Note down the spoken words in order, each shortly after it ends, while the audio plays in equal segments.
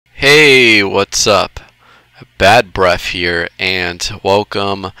Hey, what's up? Bad Breath here, and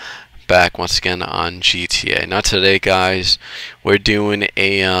welcome back once again on GTA. Now today, guys, we're doing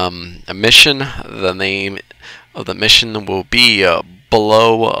a mission. The name of the mission will be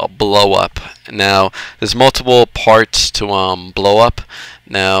blow up. Now, there's multiple parts to blow up.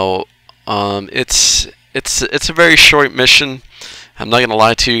 Now, it's a very short mission. I'm not gonna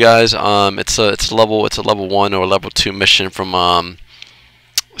lie to you guys. It's a level 1 or level 2 mission from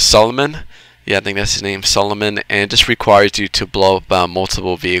Solomon. Yeah, I think that's his name, Solomon, and it just requires you to blow up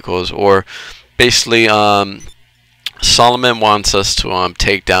multiple vehicles. Or basically, Solomon wants us to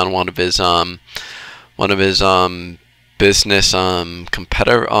take down one of his business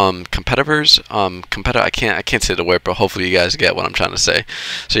competitors. I can't say the word, but hopefully you guys get what I'm trying to say.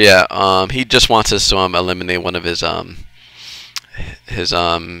 So yeah, he just wants us to eliminate one of his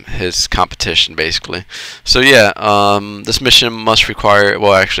competition, basically. So yeah, this mission must require,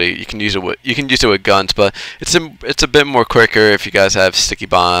 well, actually you can use it with guns, but it's a bit more quicker if you guys have sticky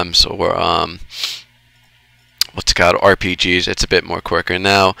bombs or what's it called, RPGs. It's a bit more quicker.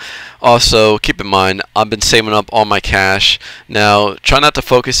 Now also keep in mind, I've been saving up all my cash. Now try not to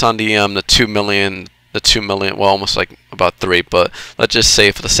focus on the 2 million, well, almost like about 3, but let's just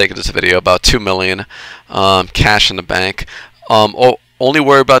say for the sake of this video about 2 million cash in the bank. Only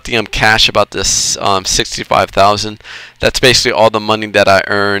worry about the cash, about this 65,000. That's basically all the money that I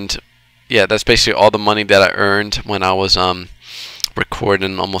earned. Yeah, that's basically all the money that I earned when I was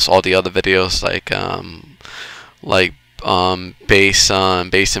recording almost all the other videos, like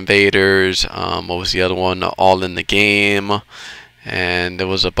Base Invaders. What was the other one? All in the Game, and there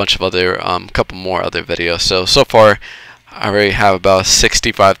was a bunch of other couple more other videos. So far, I already have about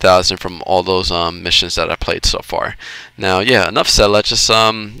 65,000 from all those missions that I played so far. Now, yeah, enough said. Let's just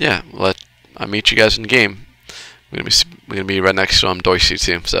let I meet you guys in the game. We're gonna be right next to Dorsey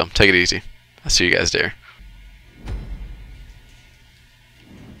too. So take it easy. I'll see you guys there.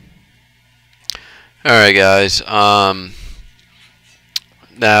 All right, guys.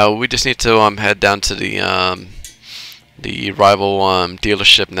 Now we just need to head down to the rival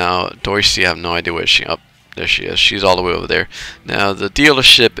dealership. Now Dorsey, I have no idea where she up. There she is. She's all the way over there. Now the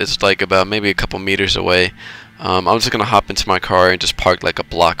dealership is like about maybe a couple meters away. I'm just gonna hop into my car and just park like a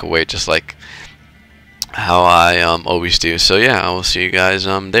block away, just like how I always do. So yeah, I will see you guys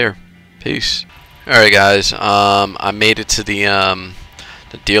there. Peace. All right, guys. I made it to the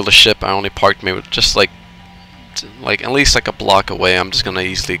dealership. I only parked maybe just like at least like a block away. I'm just gonna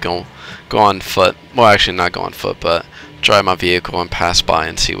easily go on foot. Well, actually not go on foot, but drive my vehicle and pass by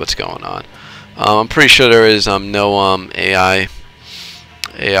and see what's going on. I'm pretty sure there is no AI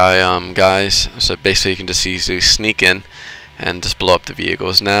guys, so basically you can just easily sneak in and just blow up the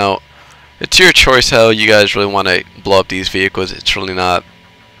vehicles. Now it's your choice how you guys really want to blow up these vehicles. It's really not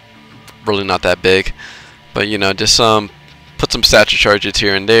that big, but you know, just put some stature charges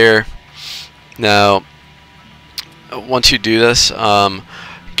here and there. Now once you do this,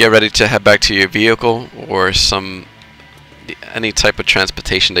 get ready to head back to your vehicle or any type of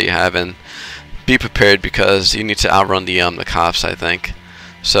transportation that you have, and be prepared because you need to outrun the cops, I think.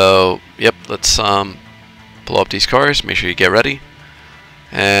 So yep, let's blow up these cars. Make sure you get ready,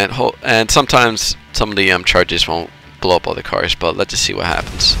 and sometimes some of the charges won't blow up all the cars, but let's just see what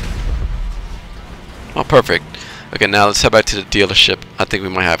happens. Oh, perfect. Okay, now let's head back to the dealership. I think we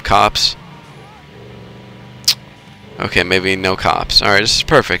might have cops. Okay, maybe no cops. Alright, this is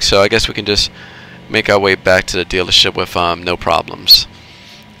perfect. So I guess we can just make our way back to the dealership with no problems.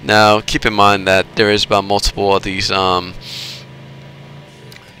 Now keep in mind that there is about multiple of these blow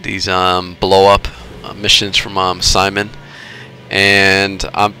up missions from Simon, and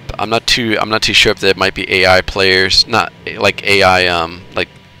I'm not too sure if there might be AI players, not like AI like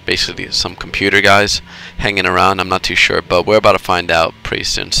basically some computer guys hanging around. I'm not too sure, but we're about to find out pretty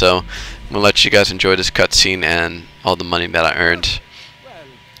soon. So I'm gonna let you guys enjoy this cutscene and all the money that I earned. Well,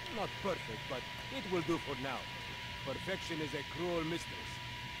 not perfect, but it will do for now. Perfection is a cruel mistress.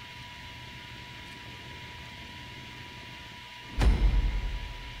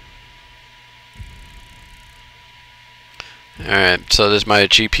 Alright, so there's my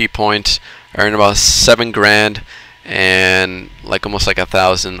GP points. I earned about 7 grand and like almost like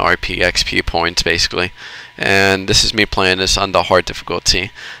 1,000 RP XP points basically. And this is me playing this on the hard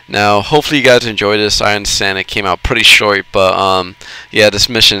difficulty. Now hopefully you guys enjoyed this. I understand it came out pretty short, but yeah, this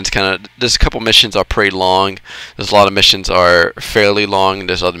mission is there's a couple missions are pretty long. There's a lot of missions are fairly long, and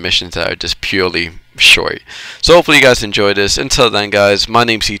there's other missions that are just purely short. So hopefully you guys enjoyed this. Until then, guys, my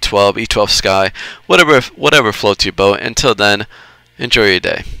name's E12 Sky, whatever floats your boat. Until then, enjoy your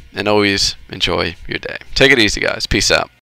day, and always enjoy your day. Take it easy, guys. Peace out.